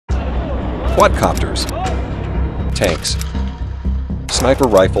quadcopters, tanks, sniper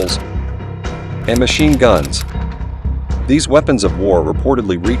rifles, and machine guns. These weapons of war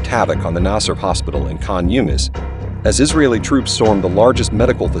reportedly wreaked havoc on the Nasser Hospital in Khan Yunis as Israeli troops stormed the largest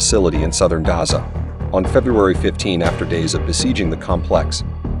medical facility in southern Gaza on February 15 after days of besieging the complex,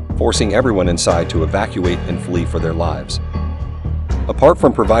 forcing everyone inside to evacuate and flee for their lives. Apart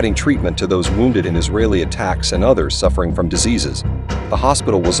from providing treatment to those wounded in Israeli attacks and others suffering from diseases, the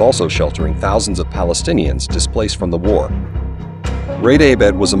hospital was also sheltering thousands of Palestinians displaced from the war. Raid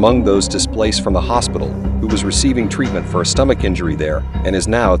Abed was among those displaced from the hospital, who was receiving treatment for a stomach injury there and is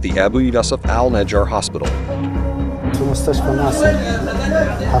now at the Abu Yusuf al-Najjar Hospital.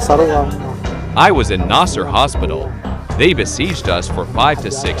 I was in Nasser Hospital. They besieged us for 5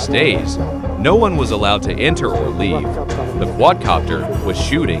 to 6 days. No one was allowed to enter or leave. The quadcopter was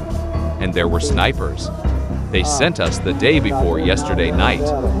shooting, and there were snipers. They sent us the day before yesterday night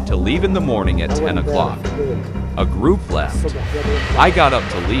to leave in the morning at 10 o'clock. A group left. I got up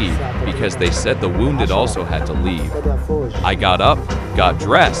to leave because they said the wounded also had to leave. I got up, got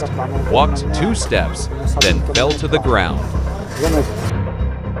dressed, walked 2 steps, then fell to the ground.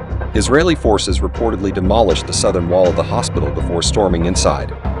 Israeli forces reportedly demolished the southern wall of the hospital before storming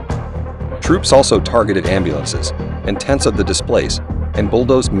inside. Troops also targeted ambulances and tents of the displaced and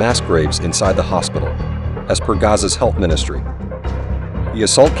bulldozed mass graves inside the hospital, as per Gaza's health ministry. The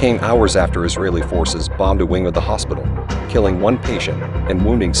assault came hours after Israeli forces bombed a wing of the hospital, killing 1 patient and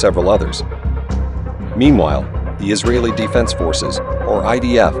wounding several others. Meanwhile, the Israeli Defense Forces, or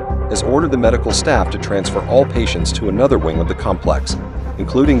IDF, has ordered the medical staff to transfer all patients to another wing of the complex,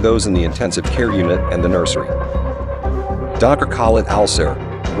 including those in the intensive care unit and the nursery. Dr. Khalid Al-Ser,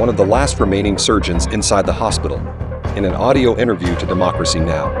 one of the last remaining surgeons inside the hospital, in an audio interview to Democracy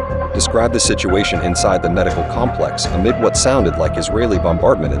Now!, described the situation inside the medical complex amid what sounded like Israeli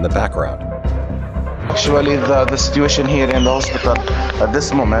bombardment in the background. Actually, the situation here in the hospital at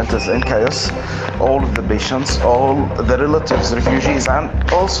this moment is in chaos. All of the patients, all the relatives, refugees,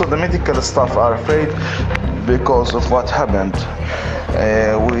 and also the medical staff are afraid because of what happened.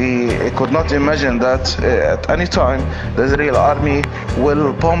 We could not imagine that at any time the Israeli army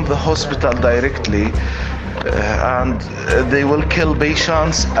will bomb the hospital directly and they will kill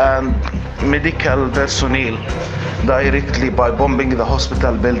patients and medical personnel directly by bombing the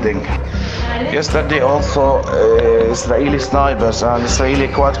hospital building. Yesterday also Israeli snipers and Israeli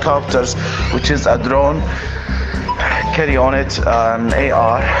quadcopters, which is a drone, carry on it an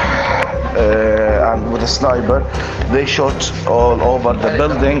AR and with a sniper, they shot all over the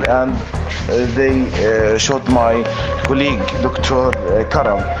building and they shot my colleague Dr.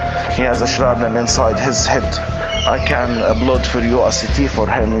 Karam. He has a shrapnel inside his head. I can upload for you a CT for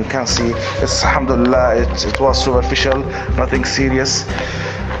him. You can see, alhamdulillah, it was superficial, nothing serious,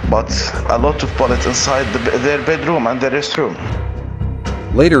 but a lot of bullets inside their bedroom and their restroom.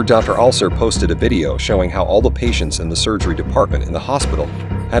 Later, Dr. Al-Ser posted a video showing how all the patients in the surgery department in the hospital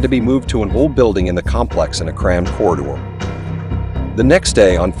had to be moved to an old building in the complex in a crammed corridor. The next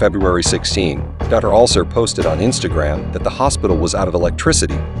day, on February 16, Dr. Al-Ser posted on Instagram that the hospital was out of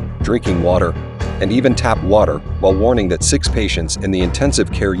electricity, drinking water, and even tap water, while warning that 6 patients in the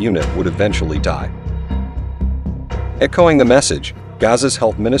intensive care unit would eventually die. Echoing the message, Gaza's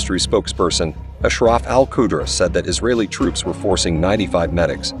health ministry spokesperson Ashraf al-Qudra said that Israeli troops were forcing 95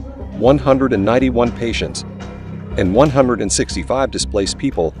 medics, 191 patients, and 165 displaced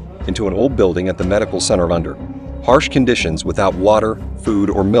people into an old building at the medical center under harsh conditions without water, food,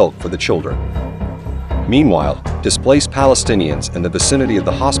 or milk for the children. Meanwhile, displaced Palestinians in the vicinity of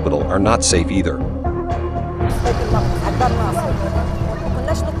the hospital are not safe either.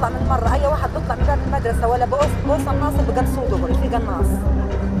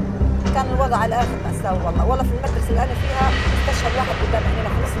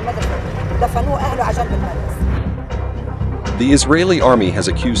 The Israeli army has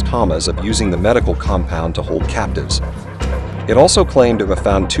accused Hamas of using the medical compound to hold captives. It also claimed to have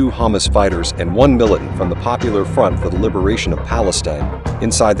found 2 Hamas fighters and 1 militant from the Popular Front for the Liberation of Palestine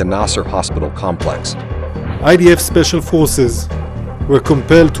inside the Nasser Hospital complex. IDF Special Forces were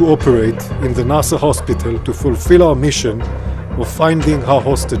compelled to operate in the Nasser Hospital to fulfill our mission of finding our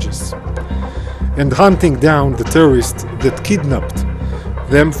hostages and hunting down the terrorists that kidnapped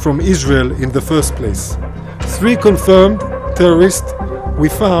them from Israel in the first place. 3 confirmed terrorists we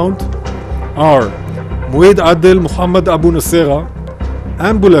found are Mued Adel Muhammad Abu Nasera,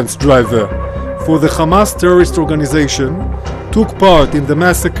 ambulance driver for the Hamas terrorist organization, took part in the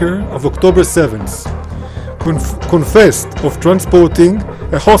massacre of October 7th, confessed of transporting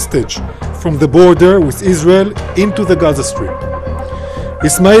a hostage from the border with Israel into the Gaza Strip.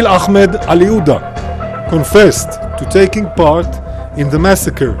 Ismail Ahmed Aliuda confessed to taking part in the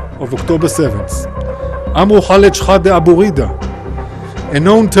massacre of October 7th. Amru Khaled Shhade Abu Rida, a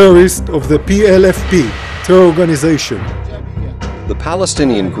known terrorist of the PLFP terror organization. The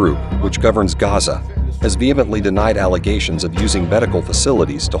Palestinian group, which governs Gaza, has vehemently denied allegations of using medical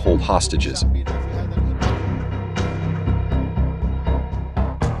facilities to hold hostages.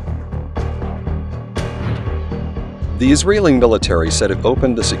 The Israeli military said it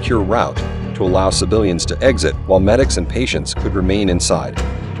opened a secure route to allow civilians to exit while medics and patients could remain inside.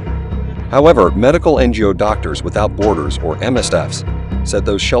 However, Medical NGO Doctors Without Borders, or MSFs, said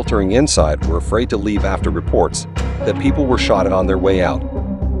those sheltering inside were afraid to leave after reports that people were shot at on their way out.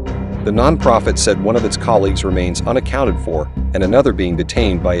 The nonprofit said one of its colleagues remains unaccounted for and another being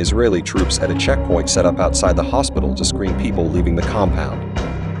detained by Israeli troops at a checkpoint set up outside the hospital to screen people leaving the compound.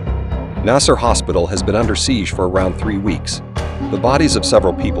 Nasser Hospital has been under siege for around 3 weeks. The bodies of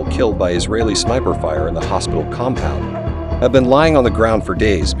several people killed by Israeli sniper fire in the hospital compound have been lying on the ground for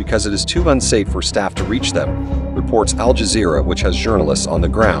days because it is too unsafe for staff to reach them, reports Al Jazeera, which has journalists on the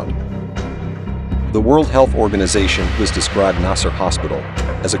ground. The World Health Organization has described Nasser Hospital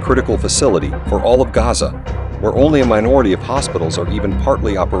as a critical facility for all of Gaza, where only a minority of hospitals are even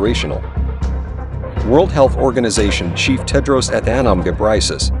partly operational. World Health Organization Chief Tedros Adhanom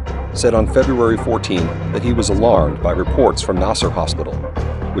Ghebreyesus said on February 14 that he was alarmed by reports from Nasser Hospital,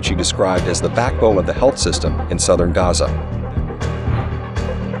 which he described as the backbone of the health system in southern Gaza.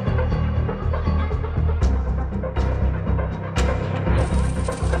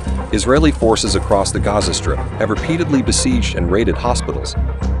 Israeli forces across the Gaza Strip have repeatedly besieged and raided hospitals,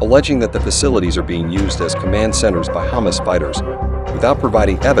 alleging that the facilities are being used as command centers by Hamas fighters, without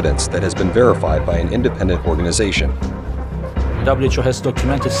providing evidence that has been verified by an independent organization. WHO has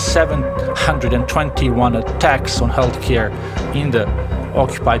documented 721 attacks on healthcare in the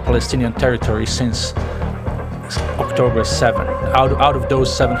occupied Palestinian territory since October 7. Out of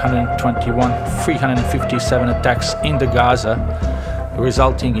those 721, 357 attacks in the Gaza,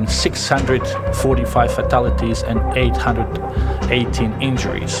 resulting in 645 fatalities and 818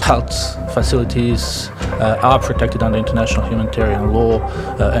 injuries. Health facilities are protected under international humanitarian law,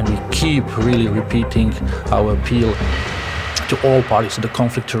 and we keep really repeating our appeal to all parties to the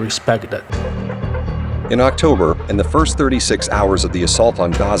conflict to respect that. In October, in the first 36 hours of the assault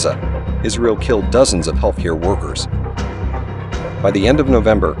on Gaza, Israel killed dozens of healthcare workers. By the end of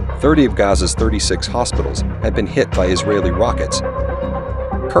November, 30 of Gaza's 36 hospitals had been hit by Israeli rockets.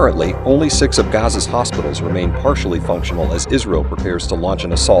 Currently, only 6 of Gaza's hospitals remain partially functional as Israel prepares to launch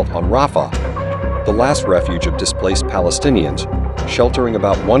an assault on Rafah, the last refuge of displaced Palestinians, sheltering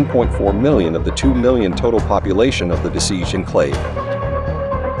about 1.4 million of the 2 million total population of the besieged enclave.